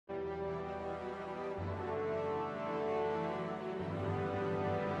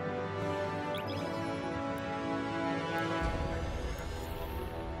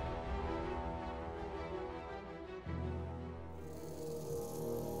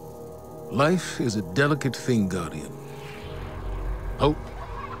Life is a delicate thing, Guardian. Hope,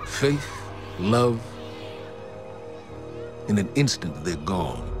 faith, love. In an instant, they're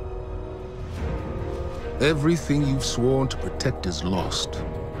gone. Everything you've sworn to protect is lost.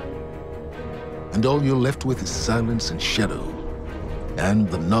 And all you're left with is silence and shadow, and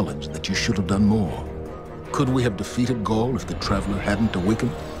the knowledge that you should have done more. Could we have defeated Gaul if the Traveler hadn't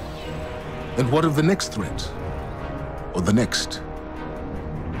awakened? And what of the next threat? Or the next?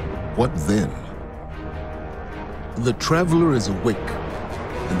 What then? The Traveler is awake,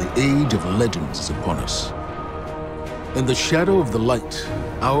 and the age of legends is upon us. In the shadow of the light,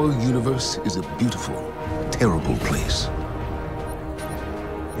 our universe is a beautiful, terrible place.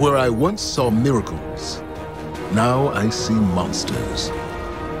 Where I once saw miracles, now I see monsters.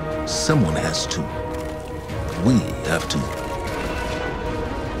 Someone has to. We have to.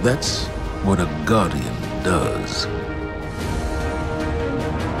 That's what a Guardian does.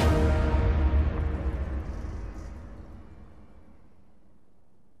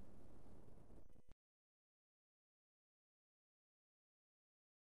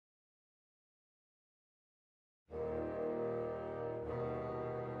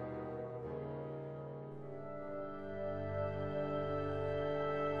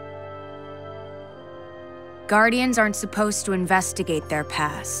 Guardians aren't supposed to investigate their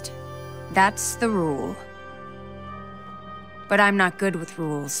past. That's the rule. But I'm not good with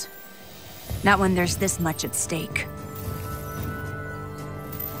rules. Not when there's this much at stake.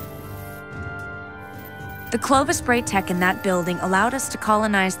 The Clovis Bray tech in that building allowed us to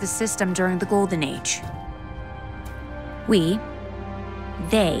colonize the system during the Golden Age.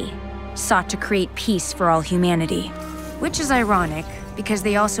 They, sought to create peace for all humanity. Which is ironic, because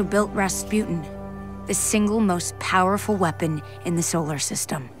they also built Rasputin, the single most powerful weapon in the solar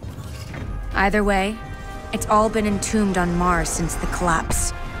system. Either way, it's all been entombed on Mars since the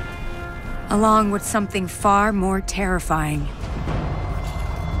collapse. Along with something far more terrifying.